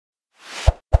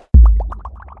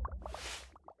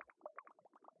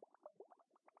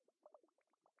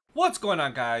What's going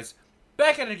on, guys?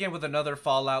 Back at it again with another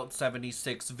Fallout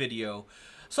 76 video.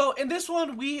 So in this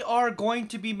one we are going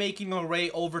to be making our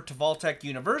way over to Vault-Tec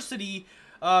University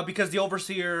because the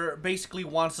Overseer basically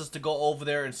wants us to go over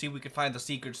there and see if we can find the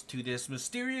secrets to this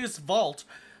mysterious vault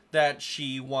that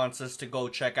she wants us to go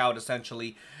check out,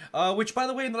 essentially. Which, by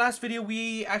the way, in the last video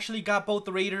we actually got both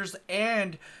the Raiders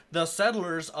and the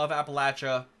Settlers of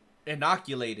Appalachia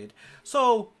inoculated.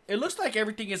 So it looks like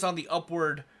everything is on the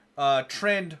upward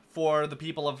trend for the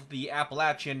people of the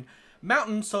Appalachian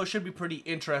Mountains, so it should be pretty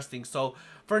interesting. So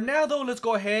for now, though, let's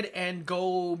go ahead and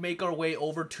go make our way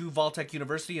over to Vault-Tec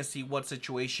University and see what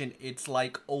situation it's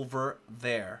like over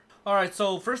there. Alright,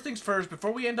 so first things first,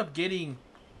 before we end up getting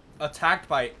attacked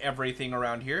by everything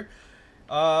around here,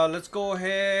 let's go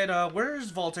ahead. Where's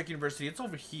Vault-Tec University? It's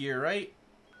over here, right?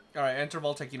 Alright, enter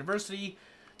Vault-Tec University.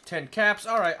 10 caps.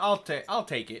 Alright, I'll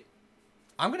take it.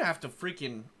 I'm gonna have to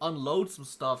freaking unload some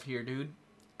stuff here, dude,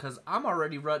 because I'm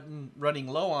already running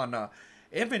low on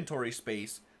inventory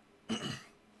space.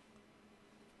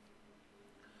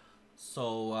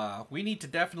 So we need to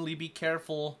definitely be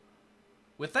careful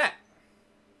with that.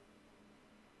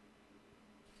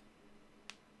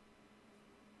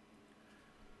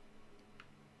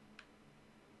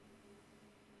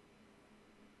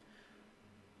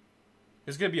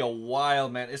 It's gonna be a while,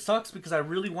 man. It sucks because I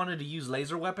really wanted to use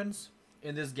laser weapons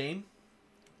in this game,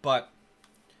 but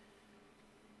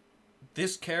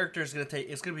this character is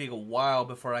it's gonna be a while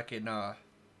before I can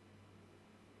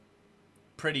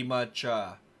pretty much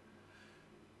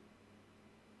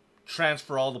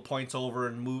transfer all the points over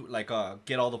and move, like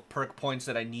get all the perk points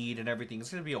that I need and everything.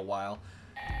 It's gonna be a while.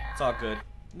 It's all good.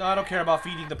 No, I don't care about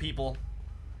feeding the people.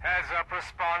 Heads up,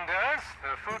 responders.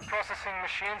 The food processing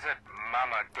machines at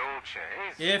Mama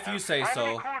Dolce's If you say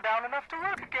so. cooled down enough to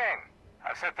work again.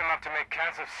 I've set them up to make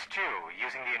cans of stew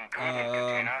using the ingredient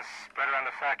containers spread around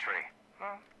the factory.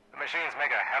 Well, the machines make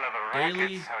a hell of a racket,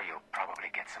 Daily. so you'll probably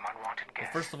get some unwanted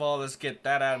guests. First of all, let's get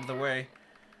that out of the way.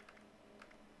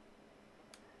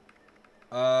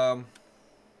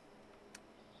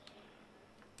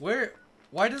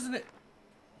 Why doesn't it?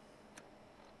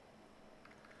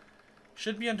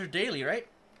 Should be under daily, right?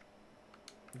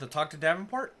 The talk to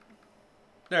Davenport?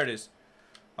 There it is.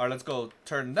 Alright, let's go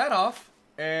turn that off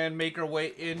and make our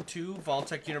way into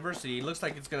Vault-Tec University. It looks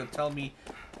like it's gonna tell me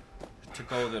to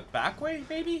go the back way,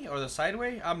 maybe? Or the side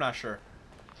way? I'm not sure.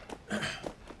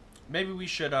 Maybe we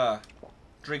should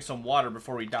drink some water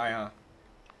before we die, huh?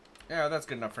 Yeah, that's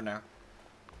good enough for now.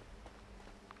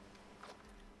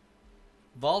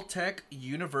 Vault-Tec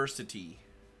University.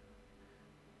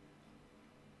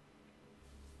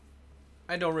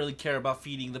 I don't really care about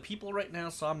feeding the people right now,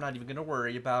 so I'm not even gonna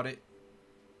worry about it.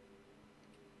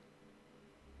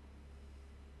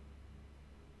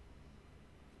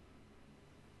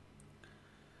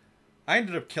 I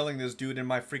ended up killing this dude in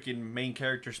my freaking main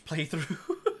character's playthrough.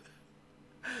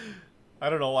 I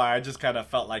don't know why, I just kind of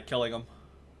felt like killing him.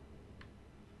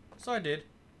 So I did.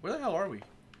 Where the hell are we?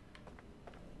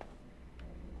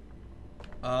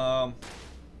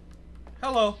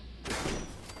 Hello.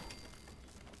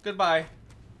 Goodbye.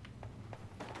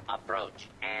 Approach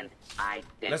and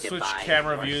identify Let's switch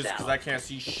camera yourself. views because I can't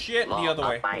see shit the other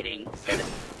way. Fighting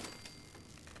citizen.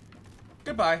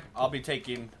 Goodbye. I'll be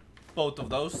taking both of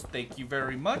those. Thank you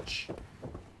very much.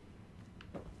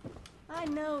 I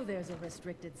know there's a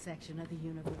restricted section of the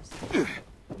university.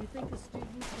 You think the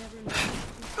students never know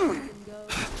who can go?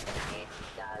 It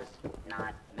does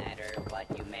not matter what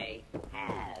you may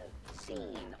have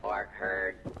seen or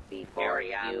heard before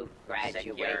you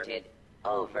graduated.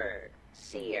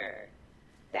 Overseer.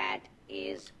 That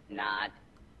is not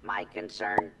my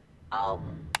concern. Oh,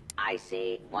 I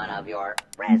see one of your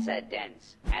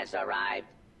residents has arrived.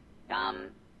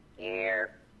 Come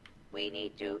here. We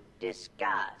need to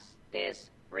discuss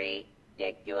this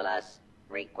ridiculous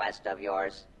request of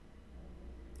yours.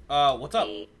 What's up?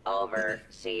 The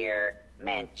Overseer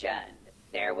mentioned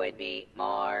there would be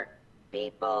more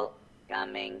people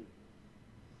coming.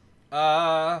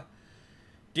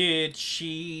 Did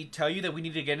she tell you that we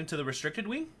need to get into the restricted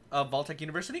wing of Vault-Tec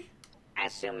University?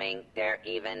 Assuming there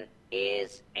even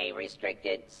is a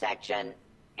restricted section,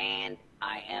 and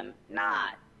I am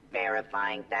not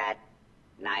verifying that,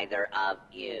 neither of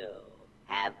you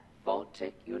have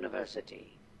Vault-Tec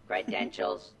University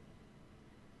credentials.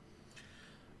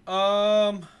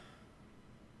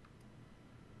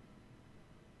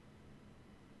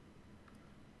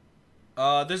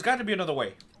 There's got to be another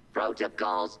way.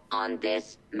 Protocols on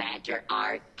this matter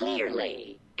are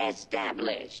clearly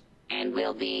established and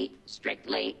will be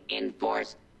strictly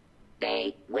enforced.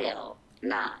 They will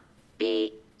not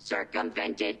be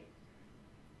circumvented.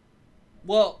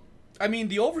 Well, I mean,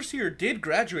 the Overseer did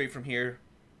graduate from here.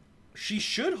 She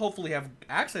should hopefully have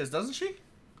access, doesn't she?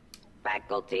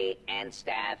 Faculty and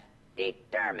staff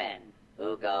determine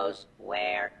who goes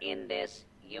where in this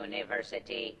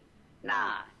university,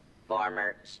 not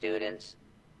former students.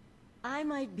 I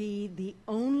might be the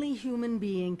only human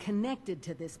being connected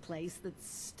to this place that's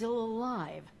still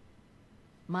alive.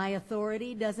 My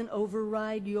authority doesn't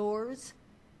override yours?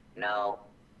 No,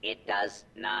 it does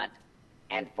not.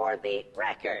 And for the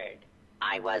record,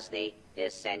 I was the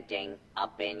dissenting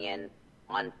opinion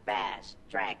on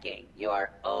fast-tracking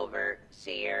your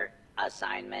Overseer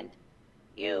assignment.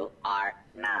 You are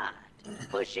not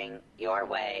pushing your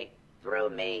way through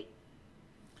me.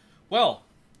 Well,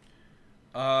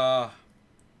 well,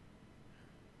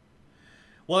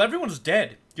 everyone's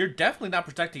dead. You're definitely not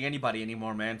protecting anybody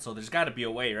anymore, man, so there's gotta be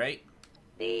a way, right?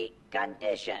 The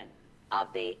condition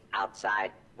of the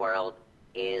outside world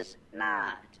is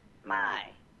not my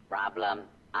problem.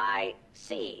 I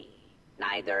see.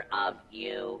 Neither of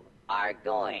you are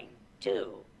going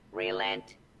to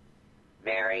relent.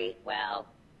 Very well.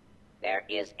 There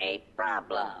is a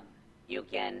problem you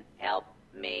can help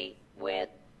me with.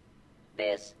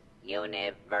 This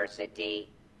university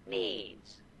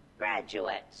needs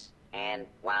graduates. And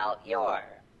while your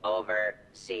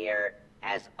Overseer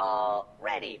has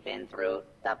already been through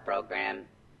the program,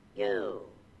 you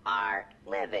are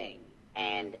living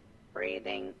and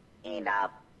breathing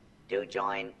enough to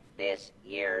join this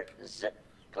year's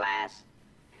class.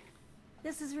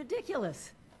 This is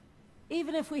ridiculous.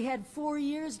 Even if we had 4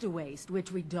 years to waste,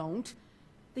 which we don't,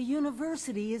 the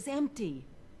university is empty.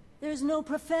 There's no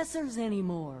professors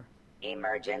anymore.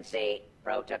 Emergency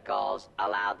protocols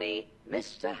allow the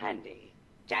Mr. Handy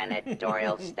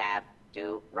janitorial staff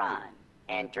to run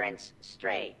entrance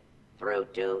straight through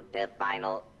to the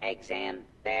final exam.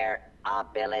 Their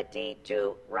ability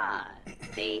to run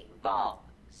the vault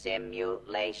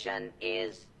simulation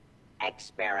is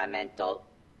experimental,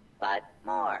 but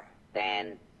more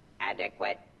than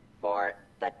adequate for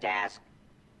the task.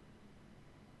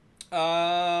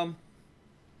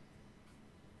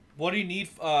 What do you need,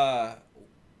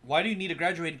 why do you need a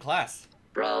graduating class?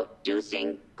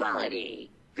 Producing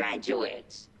quality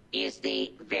graduates is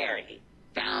the very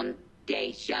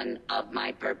foundation of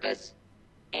my purpose.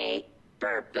 A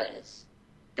purpose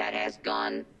that has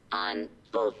gone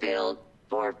unfulfilled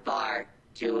for far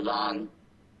too long.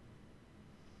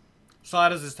 So how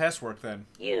does this test work then?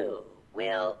 You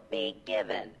will be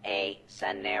given a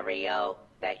scenario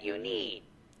that you need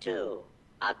to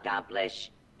accomplish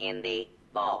in the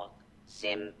vault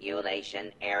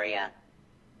simulation area.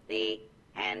 The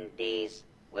handies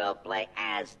will play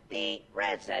as the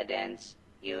residents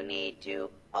you need to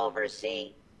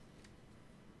oversee.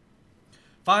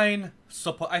 Fine.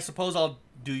 I suppose I'll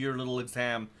do your little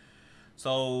exam.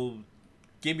 So,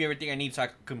 give me everything I need so I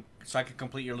can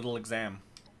complete your little exam.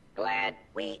 Glad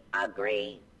we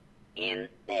agree. In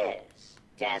this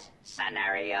test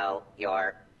scenario,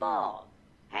 your vault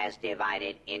has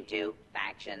divided into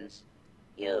factions.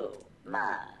 You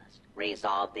must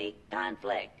resolve the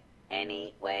conflict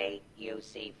any way you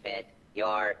see fit.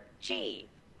 Your chief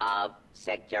of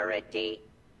security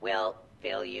will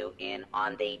fill you in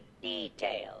on the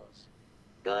details.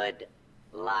 Good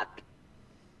luck.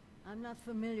 I'm not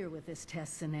familiar with this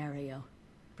test scenario.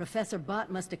 Professor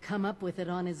Bott must have come up with it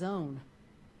on his own.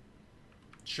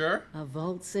 Sure. A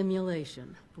vault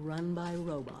simulation run by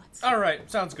robots. Alright,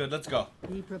 sounds good. Let's go.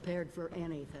 Be prepared for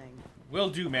anything. Will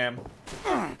do, ma'am.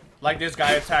 Like this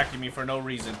guy attacking me for no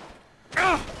reason.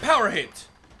 Power hit!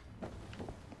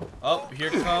 Oh, here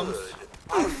comes...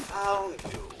 I found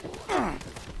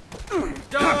you.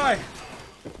 Die!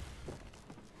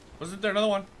 Wasn't there another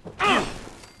one?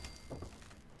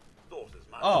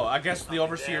 Oh, I guess the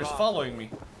Overseer's following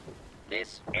me.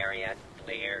 This area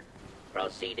clear.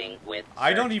 Proceeding with...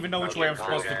 I don't even know which way I'm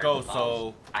supposed to go,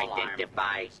 so...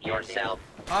 Identify yourself.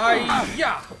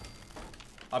 Hi-ya!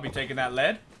 I'll be taking that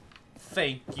lead.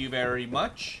 Thank you very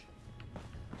much.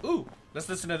 Ooh, let's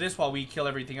listen to this while we kill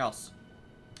everything else.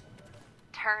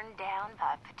 Turned down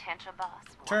by a potential boss.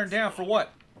 Turned down for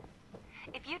what?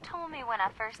 If you told me when I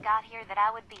first got here that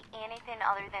I would be anything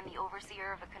other than the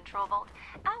overseer of a control vault,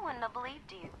 I wouldn't have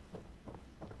believed you.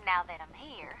 Now that I'm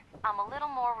here, I'm a little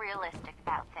more realistic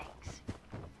about things.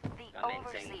 The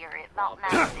overseer at Vault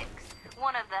 96,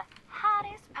 one of the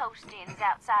hottest postings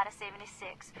outside of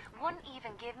 76, wouldn't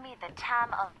even give me the time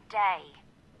of day.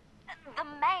 The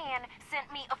man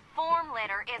sent me a form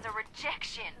letter as a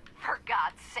rejection, for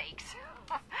God's sakes.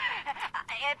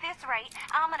 At this rate,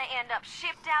 I'm gonna end up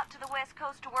shipped out to the West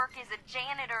Coast to work as a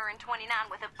janitor in 29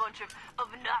 with a bunch of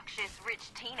obnoxious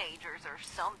rich teenagers or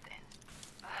something.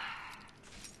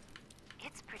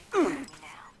 It's pretty clear to me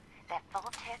now that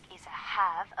Vault-Tec is a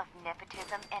hive of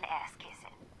nepotism and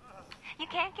ass-kissing. You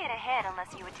can't get ahead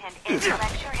unless you attend every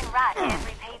lecture and write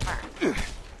every paper.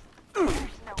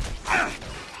 There's no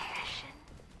passion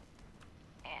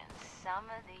in some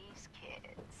of these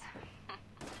kids.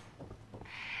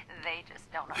 They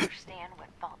just don't understand what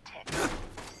Vault-Tec is.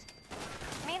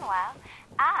 Meanwhile,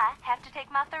 I have to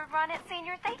take my third run at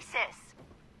senior thesis.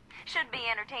 Should be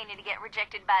entertaining to get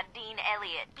rejected by Dean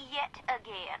Elliott yet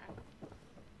again.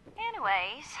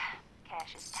 Anyways,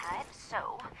 cash is tight,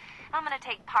 so I'm gonna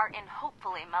take part in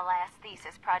hopefully my last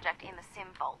thesis project in the Sim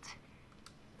Vault.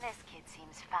 This kid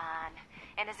seems fine,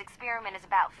 and his experiment is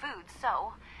about food,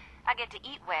 so I get to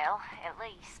eat well, at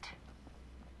least.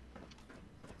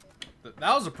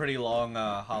 That was a pretty long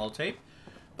holotape,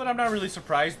 but I'm not really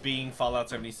surprised being Fallout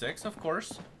 76, of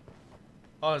course.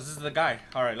 Oh, this is the guy.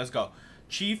 All right, let's go.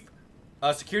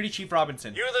 Security Chief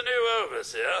Robinson. You're the new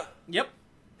overseer? Yep.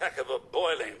 Heck of a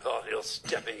boiling pot you're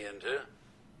stepping into.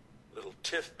 Little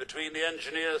tiff between the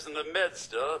engineers and the med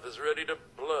staff is ready to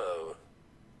blow.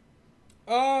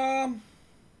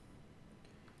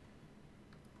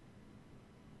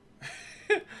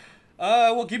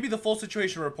 Well, give me the full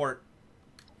situation report.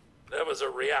 There was a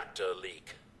reactor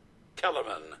leak.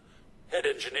 Kellerman, head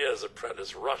engineer's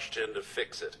apprentice, rushed in to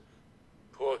fix it.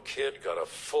 Poor kid got a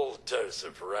full dose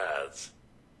of rads.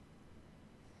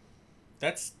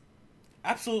 That's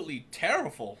absolutely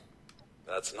terrible.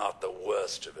 That's not the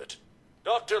worst of it.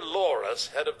 Dr. Loris,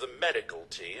 head of the medical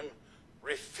team,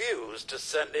 refused to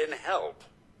send in help.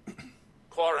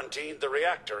 Quarantined the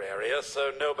reactor area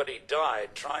so nobody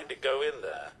died trying to go in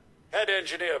there. Head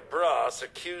engineer Brass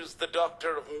accused the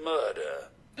doctor of murder.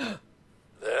 Then,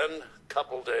 a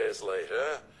couple days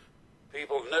later,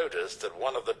 people noticed that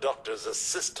one of the doctor's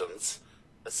assistants,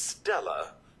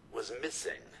 Estella, was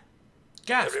missing.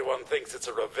 Gasp. Everyone thinks it's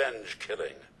a revenge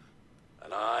killing.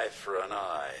 An eye for an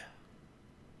eye.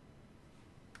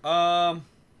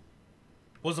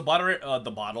 Was the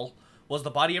was the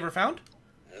body ever found?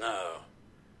 No.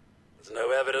 There's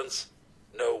no evidence,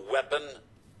 no weapon,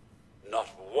 not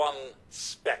one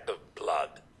speck of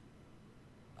blood.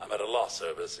 I'm at a loss,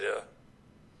 Overseer.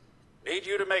 Need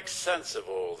you to make sense of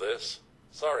all this.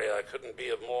 Sorry I couldn't be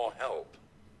of more help.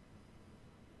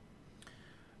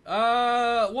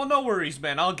 Well, no worries,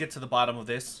 man. I'll get to the bottom of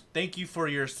this. Thank you for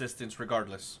your assistance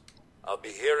regardless. I'll be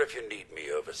here if you need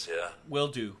me, Overseer. Will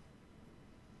do.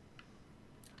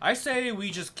 I say we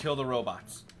just kill the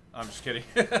robots. I'm just kidding.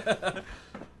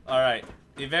 Alright.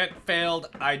 Event failed.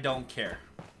 I don't care.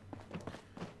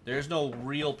 There's no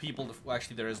real people to... Well,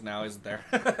 actually, there is now, isn't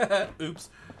there? Oops.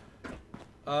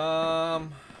 Huh.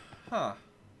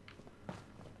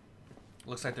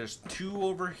 Looks like there's 2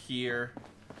 over here.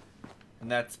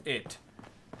 And that's it.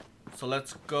 So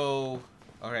let's go...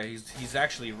 Okay, he's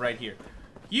actually right here.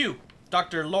 You,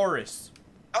 Dr. Loris.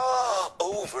 Ah,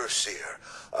 Overseer.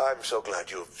 I'm so glad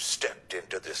you've stepped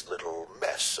into this little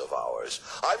mess of ours.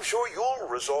 I'm sure you'll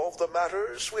resolve the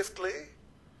matter swiftly.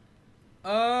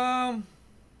 I'd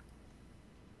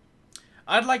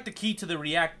like the key to the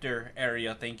reactor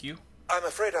area, thank you. I'm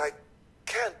afraid I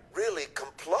can't really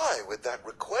comply with that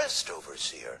request,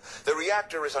 Overseer. The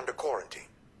reactor is under quarantine.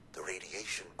 The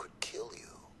radiation could kill you.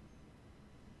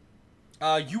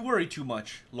 You worry too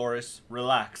much, Loris.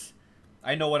 Relax.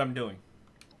 I know what I'm doing.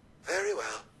 Very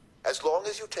well. As long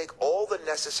as you take all the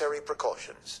necessary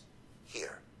precautions.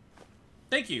 Here.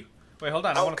 Thank you. Wait, hold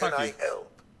on. I want to talk to you. How can I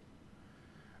help?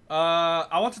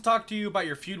 I want to talk to you about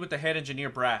your feud with the head engineer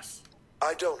Brass.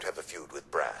 I don't have a feud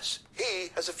with Brass. He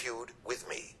has a feud with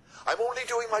me. I'm only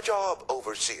doing my job,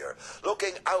 Overseer,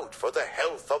 looking out for the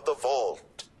health of the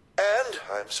vault. And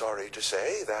I'm sorry to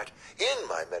say that, in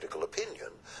my medical opinion,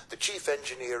 the chief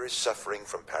engineer is suffering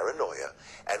from paranoia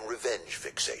and revenge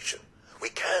fixation. We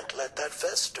can't let that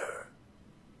fester.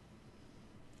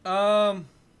 I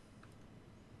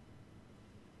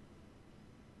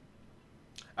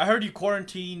heard you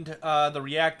quarantined the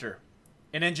reactor.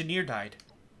 An engineer died.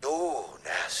 Oh,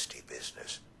 nasty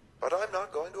business. But I'm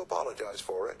not going to apologize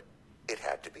for it. It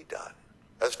had to be done.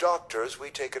 As doctors,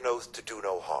 we take an oath to do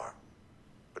no harm.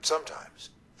 But sometimes,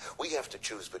 we have to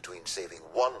choose between saving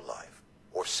one life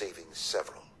or saving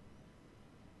several.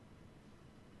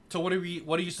 So what are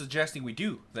you suggesting we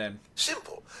do, then?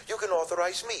 Simple. You can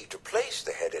authorize me to place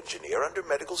the head engineer under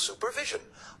medical supervision.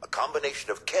 A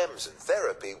combination of chems and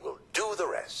therapy will do the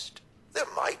rest. There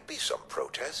might be some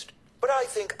protest, but I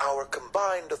think our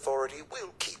combined authority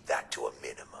will keep that to a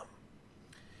minimum.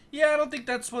 Yeah, I don't think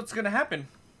that's what's gonna happen.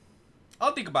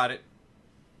 I'll think about it.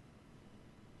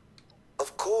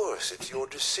 Of course, it's your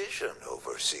decision,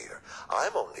 Overseer.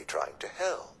 I'm only trying to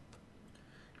help.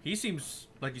 He seems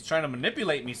like he's trying to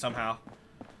manipulate me somehow.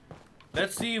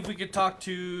 Let's see if we could talk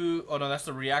to... Oh, no, that's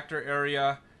the reactor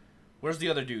area. Where's the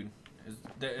other dude?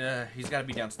 He's got to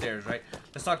be downstairs, right?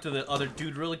 Let's talk to the other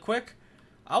dude really quick.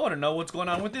 I want to know what's going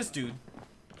on with this dude.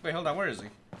 Wait, hold on. Where is he?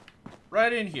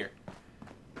 Right in here.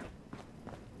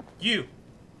 You.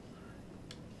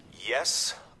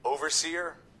 Yes,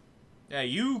 Overseer? Yeah,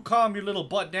 you calm your little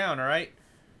butt down, alright?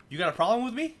 You got a problem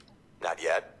with me? Not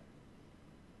yet.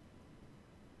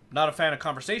 Not a fan of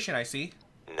conversation, I see.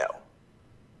 No.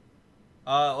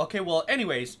 Okay, well,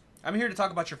 anyways, I'm here to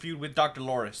talk about your feud with Dr.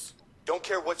 Loris. Don't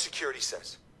care what security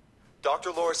says.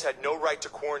 Dr. Loris had no right to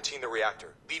quarantine the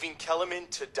reactor. Leaving Kellerman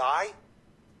to die?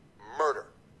 Murder.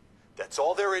 That's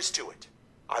all there is to it.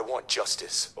 I want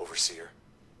justice, Overseer.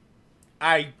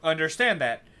 I understand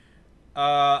that.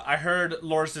 I heard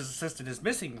Loris's assistant is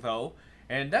missing, though,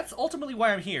 and that's ultimately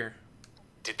why I'm here.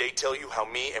 Did they tell you how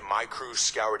me and my crew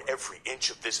scoured every inch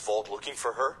of this vault looking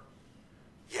for her?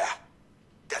 Yeah,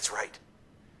 that's right.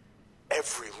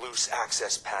 Every loose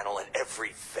access panel and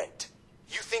every vent.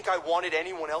 You think I wanted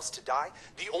anyone else to die?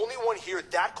 The only one here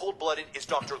that cold-blooded is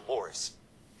Dr. Loris.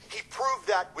 He proved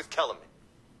that with Kellerman.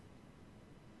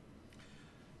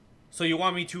 So you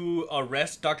want me to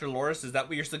arrest Dr. Loris? Is that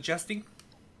what you're suggesting?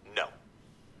 No.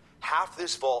 Half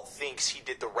this vault thinks he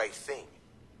did the right thing.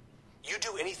 You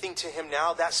do anything to him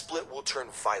now, that split will turn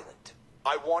violent.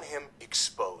 I want him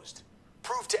exposed.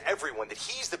 Prove to everyone that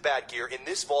he's the bad gear in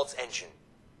this vault's engine.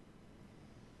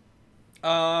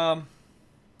 So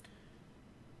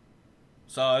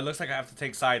it looks like I have to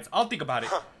take sides. I'll think about it.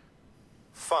 Huh.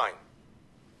 Fine.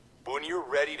 But when you're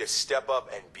ready to step up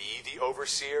and be the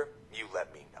Overseer, you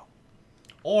let me know.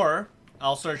 Or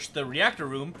I'll search the reactor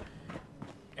room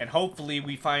and hopefully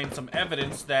we find some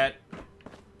evidence that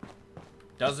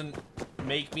doesn't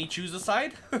make me choose a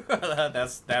side.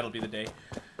 That'll be the day.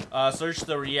 Search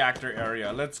the reactor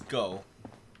area. Let's go.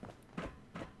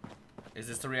 Is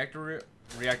this the reactor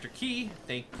key?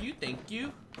 Thank you, thank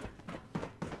you.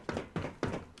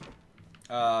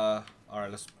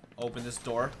 Alright, let's open this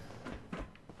door.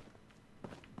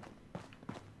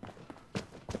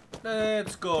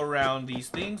 Let's go around these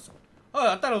things.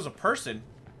 Oh, I thought it was a person.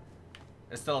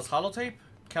 Estella's holotape?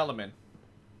 Kellerman.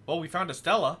 Oh, we found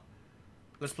Estella.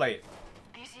 Let's play it.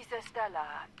 This is Estella,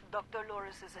 Dr.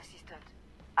 Loris' assistant.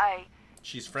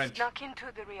 She's French. Snuck into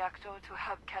the reactor to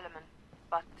help Kellerman,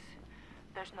 but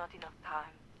there's not enough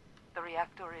time. The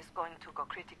reactor is going to go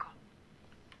critical.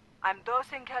 I'm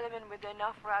dosing Kellerman with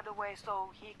enough right away so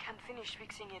he can finish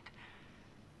fixing it.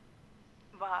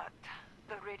 But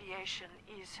the radiation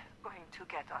is going to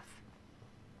get us.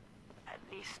 At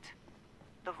least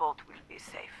the vault will be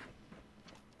safe.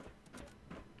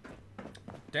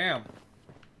 Damn.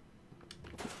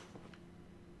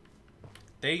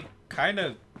 They kind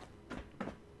of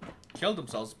killed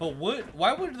themselves. But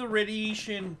why would the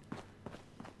radiation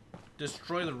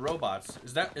destroy the robots?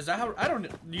 Is that how... I don't...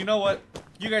 You know what?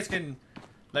 You guys can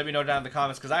let me know down in the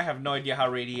comments because I have no idea how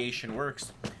radiation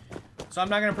works. So I'm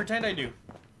not going to pretend I do.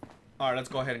 Alright, let's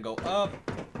go ahead and go up.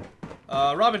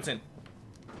 Robinson.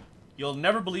 You'll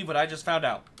never believe what I just found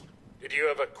out. Did you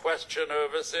have a question,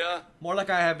 Overseer? More like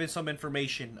I have some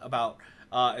information about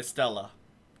Estella.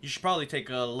 You should probably take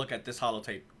a look at this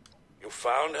holotape. You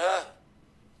found her?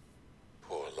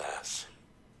 Poor lass.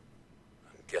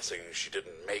 I'm guessing she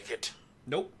didn't make it.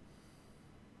 Nope.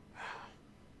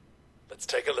 Let's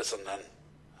take a listen then.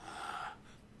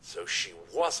 So she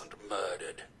wasn't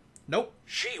murdered. Nope.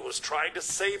 She was trying to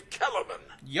save Kellerman.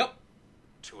 Yep.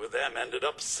 Two of them ended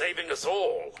up saving us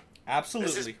all.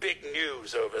 Absolutely. This is big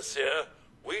news, Overseer.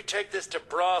 We take this to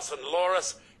Brass and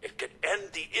Loris, it could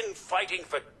end the infighting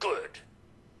for good.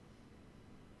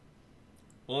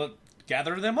 Well,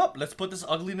 gather them up. Let's put this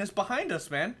ugliness behind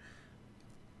us, man.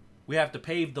 We have to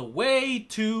pave the way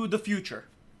to the future.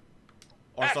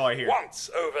 Or so I hear. At once,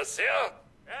 Overseer.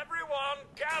 Everyone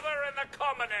gather in the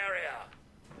common area.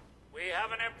 We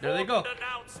have an There they go. important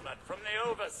announcement from the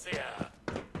Overseer.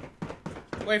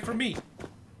 Wait for me.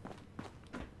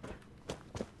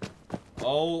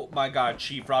 Oh my god,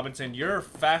 Chief Robinson, you're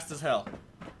fast as hell.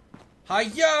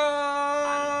 Hiya!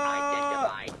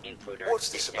 Unidentified intruder What's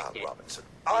this about, detected. Robinson?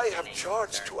 I have Beginning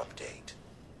charts search. to update.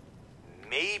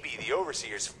 Maybe the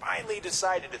Overseers finally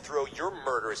decided to throw your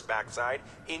murderous backside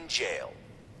in jail.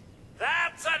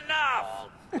 That's enough!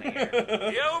 All clear.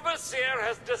 The Overseer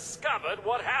has discovered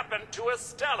what happened to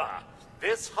Estella.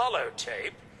 This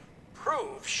holotape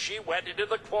proves she went into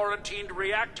the quarantined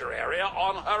reactor area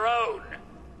on her own.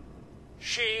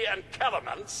 She and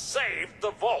Kellerman saved the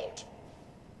vault.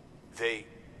 They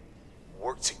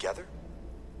work together?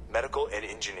 Medical and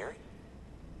engineering?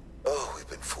 Oh, we've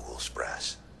been fools,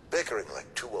 Brass. bickering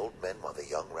like two old men while the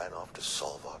young ran off to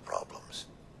solve our problems.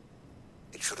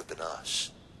 It should have been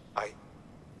us. I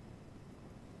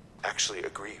actually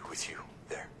agree with you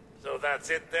there. So that's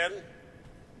it then?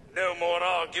 No more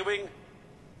arguing?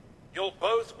 You'll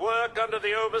both work under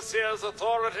the Overseer's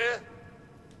authority?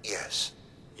 Yes.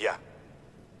 Yeah.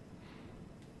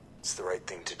 It's the right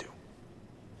thing to do.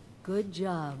 Good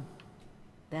job.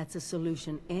 That's a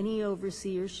solution any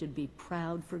overseer should be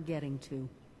proud for getting to.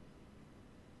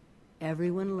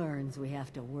 Everyone learns we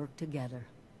have to work together.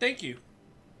 Thank you.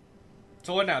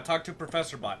 So what now? Talk to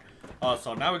Professor Bot. Oh,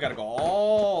 so now we gotta go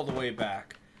all the way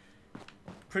back.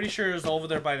 Pretty sure it's over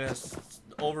there by this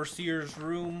Overseer's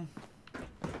room.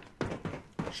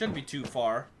 Shouldn't be too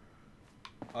far.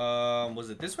 Was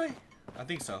it this way? I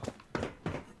think so.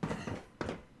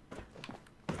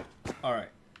 Alright.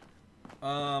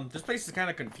 This place is kind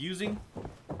of confusing.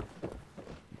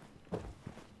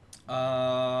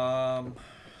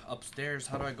 Upstairs.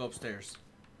 How do I go upstairs?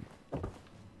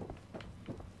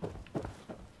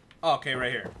 Oh, okay,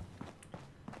 right here.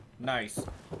 Nice.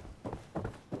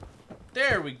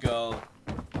 There we go.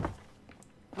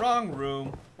 Wrong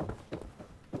room.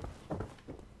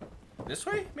 This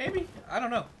way, maybe? I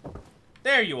don't know.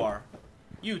 There you are.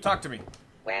 You, talk to me.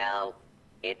 Well,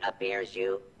 it appears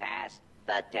you passed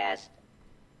the test,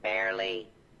 barely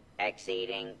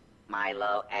exceeding my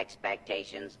low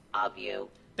expectations of you.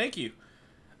 Thank you.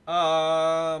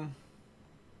 0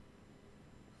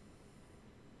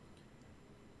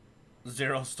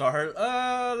 star.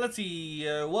 Let's see.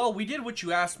 Well, we did what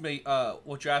you asked me.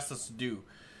 What you asked us to do.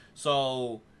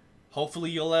 So,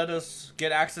 hopefully, you'll let us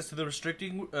get access to the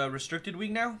restricted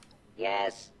wing now.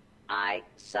 Yes, I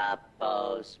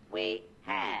suppose we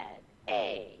had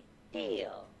a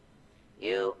deal.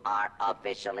 You are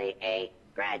officially a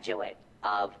graduate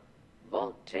of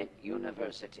Vault-Tec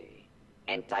University,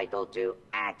 entitled to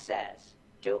access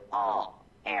to all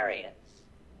areas.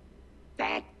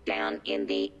 Back down in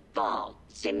the vault,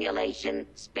 simulation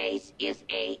space is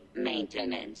a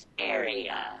maintenance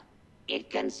area. It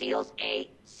conceals a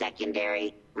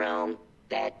secondary room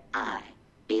that I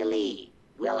believe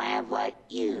will have what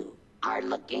you are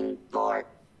looking for.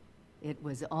 It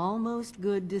was almost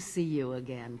good to see you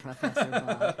again, Professor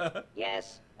Bond.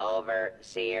 Yes,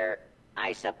 Overseer,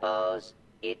 I suppose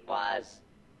it was.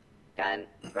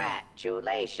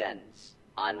 Congratulations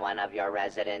on one of your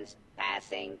residents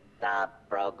passing the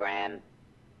program.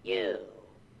 You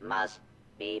must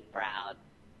be proud.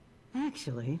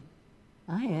 Actually,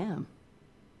 I am.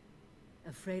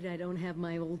 Afraid I don't have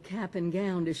my old cap and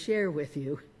gown to share with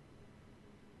you.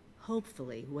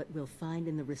 Hopefully, what we'll find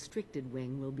in the restricted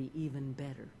wing will be even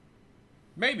better.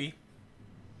 Maybe.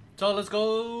 So let's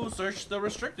go search the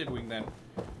restricted wing then.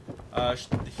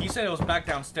 He said it was back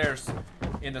downstairs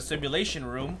in the simulation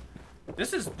room.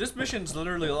 This mission's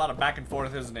literally a lot of back and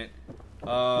forth, isn't it?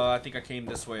 I think I came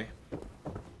this way.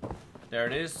 There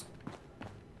it is.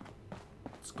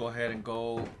 Let's go ahead and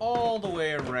go all the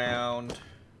way around.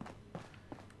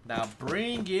 Now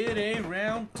bring it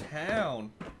around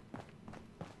town.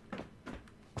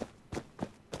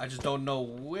 I just don't know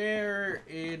where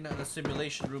in the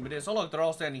simulation room it is. Oh look, they're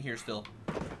all standing here still.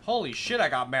 Holy shit, I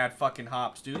got mad fucking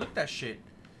hops, dude. Look at that shit.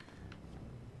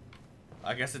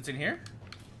 I guess it's in here?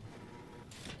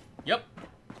 Yep.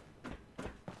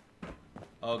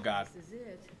 Oh god. This is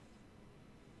it.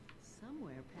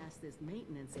 Somewhere past this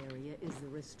maintenance area is the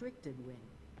restricted wing.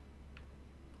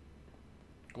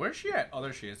 Where's she at? Oh,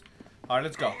 there she is. Alright,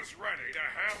 let's go. Who's ready to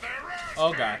have their ass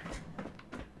Oh god.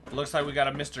 Looks like we got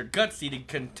a Mr. Gutsy to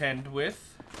contend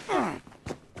with.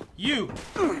 You!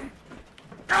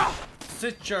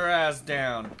 Sit your ass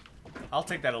down. I'll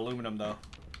take that aluminum though.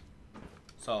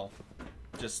 So,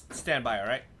 just stand by,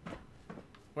 alright?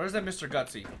 Where's that Mr.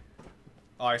 Gutsy?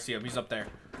 Oh, I see him. He's up there.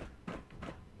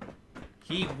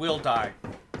 He will die.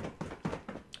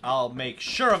 I'll make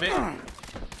sure of it.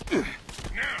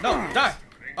 No, die!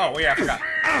 Oh, yeah, I forgot.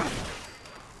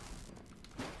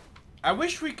 I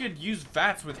wish we could use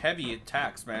VATS with heavy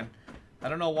attacks, man. I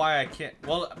don't know why I can't.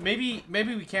 Well, maybe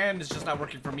we can. It's just not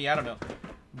working for me. I don't know.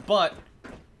 But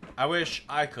I wish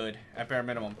I could, at bare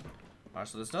minimum. Alright,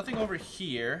 so there's nothing over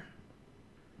here.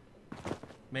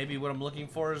 Maybe what I'm looking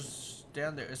for is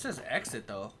down there. It says exit,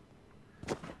 though.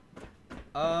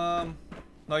 No,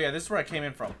 yeah, this is where I came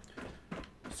in from.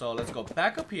 So let's go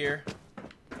back up here.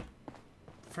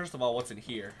 First of all, what's in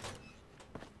here?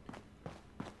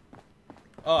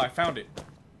 Oh, I found it.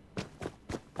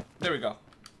 There we go.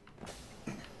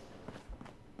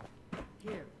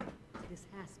 Here, this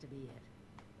has to be it.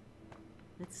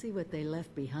 Let's see what they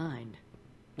left behind.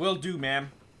 Will do,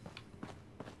 ma'am.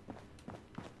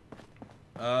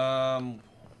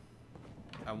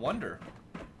 I wonder.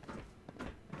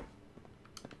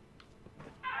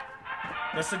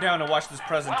 Let's sit down and watch this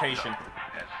presentation. Welcome,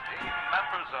 esteemed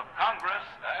members of Congress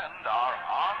and our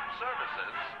armed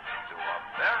services, to a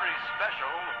very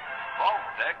special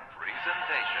Vault-Tec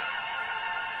presentation.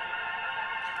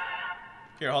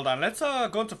 Here, hold on. Let's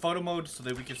go into photo mode so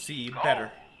that we can see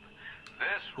better.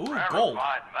 This Ooh, rarefied gold.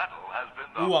 metal has been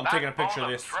the Ooh, I'm taking a picture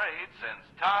of backbone this. trade since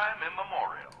time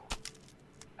immemorial.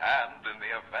 And in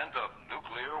the event of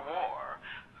nuclear war,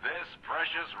 this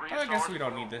precious resource I guess we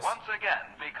don't need this. will once again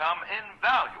become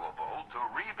invaluable to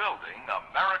rebuilding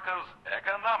America's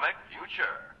economic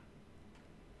future.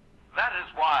 That is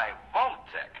why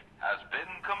Vault-Tec has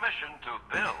been commissioned to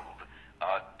build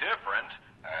a different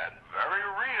and very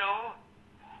real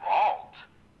vault.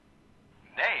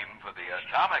 Named for the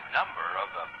atomic number of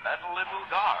the metal it will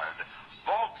guard,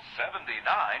 Vault 79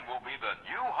 will be the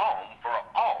new home for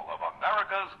all of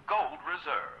America's gold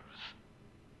reserves.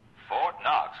 Fort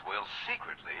Knox will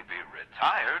secretly be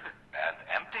retired and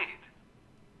emptied.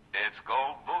 Its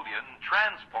gold bullion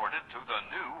transported to the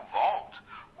new vault,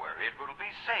 where it will be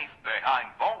safe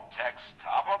behind Vault-Tec's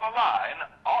top-of-the-line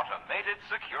automated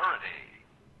security.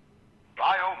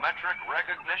 Biometric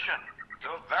recognition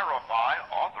to verify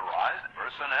authorized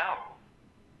personnel.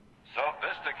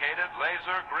 Sophisticated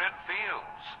laser grid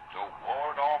fields to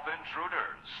ward off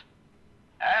intruders.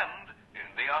 And,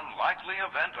 in the unlikely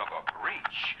event of a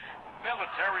breach,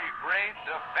 military-grade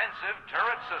defensive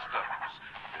turret systems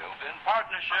built in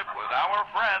partnership with our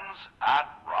friends at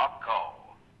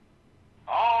Robco.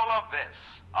 All of this,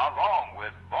 along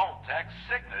with Vault-Tec's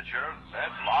signature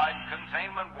lead-lined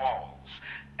containment walls,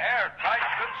 airtight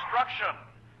construction,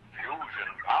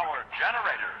 fusion power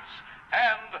generators,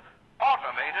 and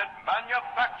automated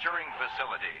manufacturing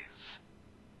facilities.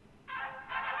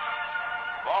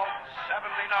 Vault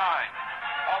 79,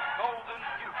 a golden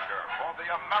future for the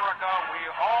America we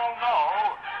all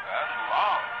know and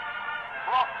love.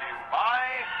 Brought to you by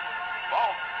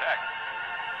Vault-Tec.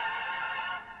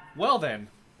 Well then.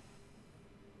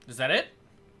 Is that it?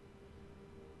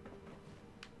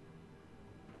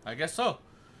 I guess so.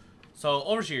 So,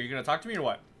 Overseer, you gonna talk to me or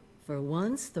what? For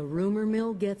once, the rumor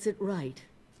mill gets it right.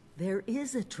 There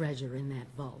is a treasure in that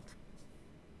vault.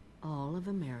 All of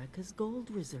America's gold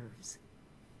reserves.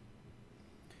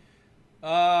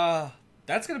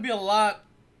 That's gonna be a lot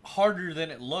harder than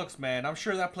it looks, man. I'm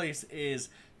sure that place is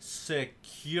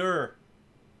secure.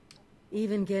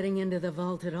 Even getting into the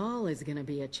vault at all is gonna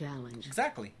be a challenge.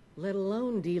 Exactly. Let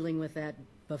alone dealing with that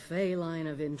buffet line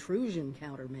of intrusion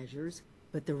countermeasures.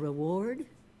 But the reward?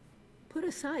 Put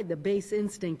aside the base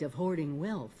instinct of hoarding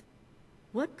wealth.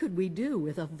 What could we do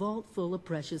with a vault full of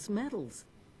precious metals?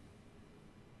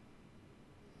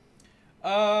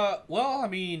 Well, I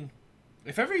mean,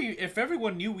 if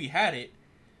everyone knew we had it,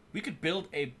 we could build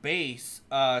a base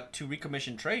to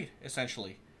recommission trade,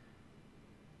 essentially.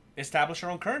 Establish our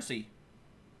own currency.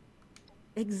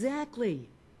 Exactly.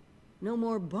 No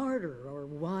more barter or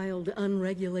wild,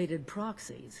 unregulated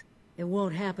proxies. It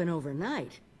won't happen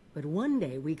overnight, but one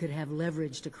day we could have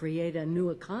leverage to create a new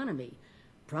economy.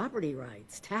 Property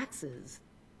rights, taxes,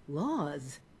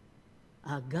 laws,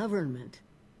 a government.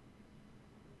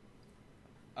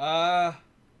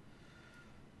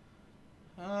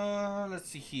 Let's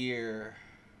see here.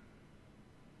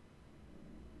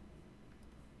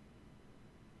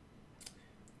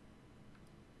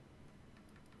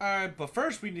 Alright, but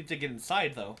first we need to get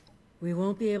inside, though. We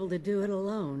won't be able to do it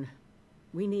alone.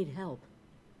 We need help.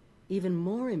 Even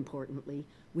more importantly,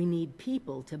 we need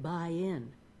people to buy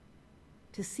in.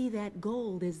 To see that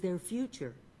gold as their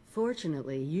future.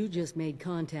 Fortunately, you just made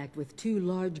contact with two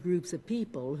large groups of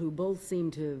people who both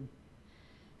seem to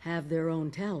have their own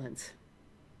talents.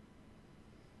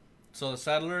 So the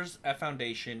Settlers at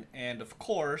Foundation, and of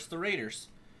course, the Raiders.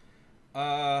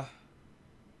 The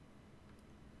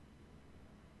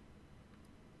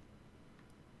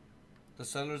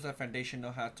Settlers at Foundation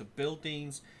know how to build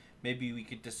things. Maybe we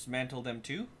could dismantle them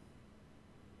too?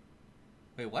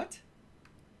 Wait, what?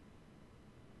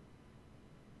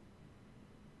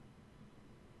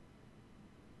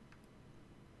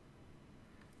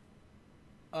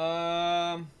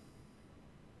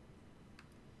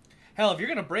 Hell, if you're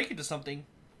gonna break into something,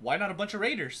 why not a bunch of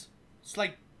raiders? It's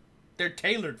like they're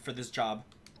tailored for this job.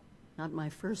 Not my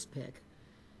first pick,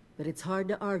 but it's hard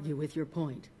to argue with your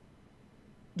point.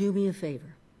 Do me a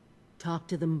favor. Talk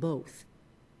to them both.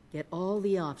 Get all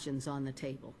the options on the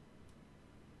table.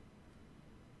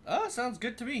 Sounds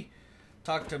good to me.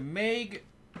 Talk to Meg.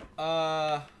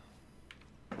 Alright.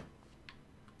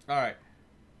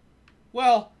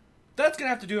 Well, that's gonna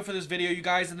have to do it for this video, you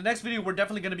guys. In the next video, we're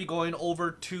definitely gonna be going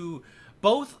over to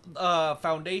both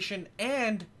Foundation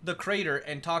and the Crater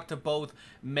and talk to both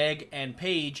Meg and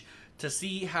Paige to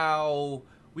see how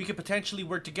we could potentially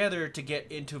work together to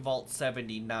get into Vault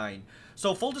 79.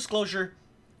 So full disclosure,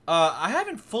 I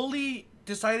haven't fully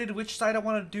decided which side I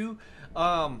want to do.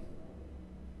 On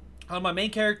my main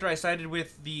character, I sided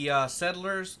with the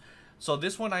Settlers. So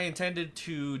this one I intended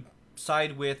to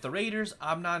side with the Raiders.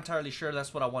 I'm not entirely sure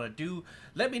that's what I want to do.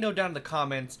 Let me know down in the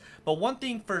comments. But one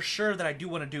thing for sure that I do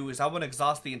want to do is I want to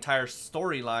exhaust the entire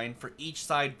storyline for each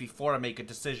side before I make a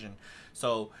decision.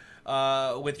 So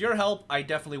with your help, I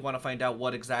definitely want to find out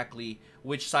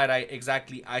which side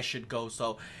I should go.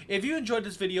 So if you enjoyed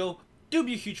this video, do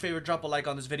me a huge favor, drop a like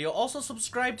on this video. Also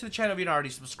subscribe to the channel if you're not already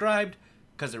subscribed,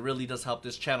 because it really does help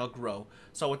this channel grow.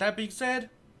 So with that being said,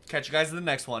 catch you guys in the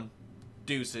next one.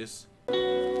 Deuces.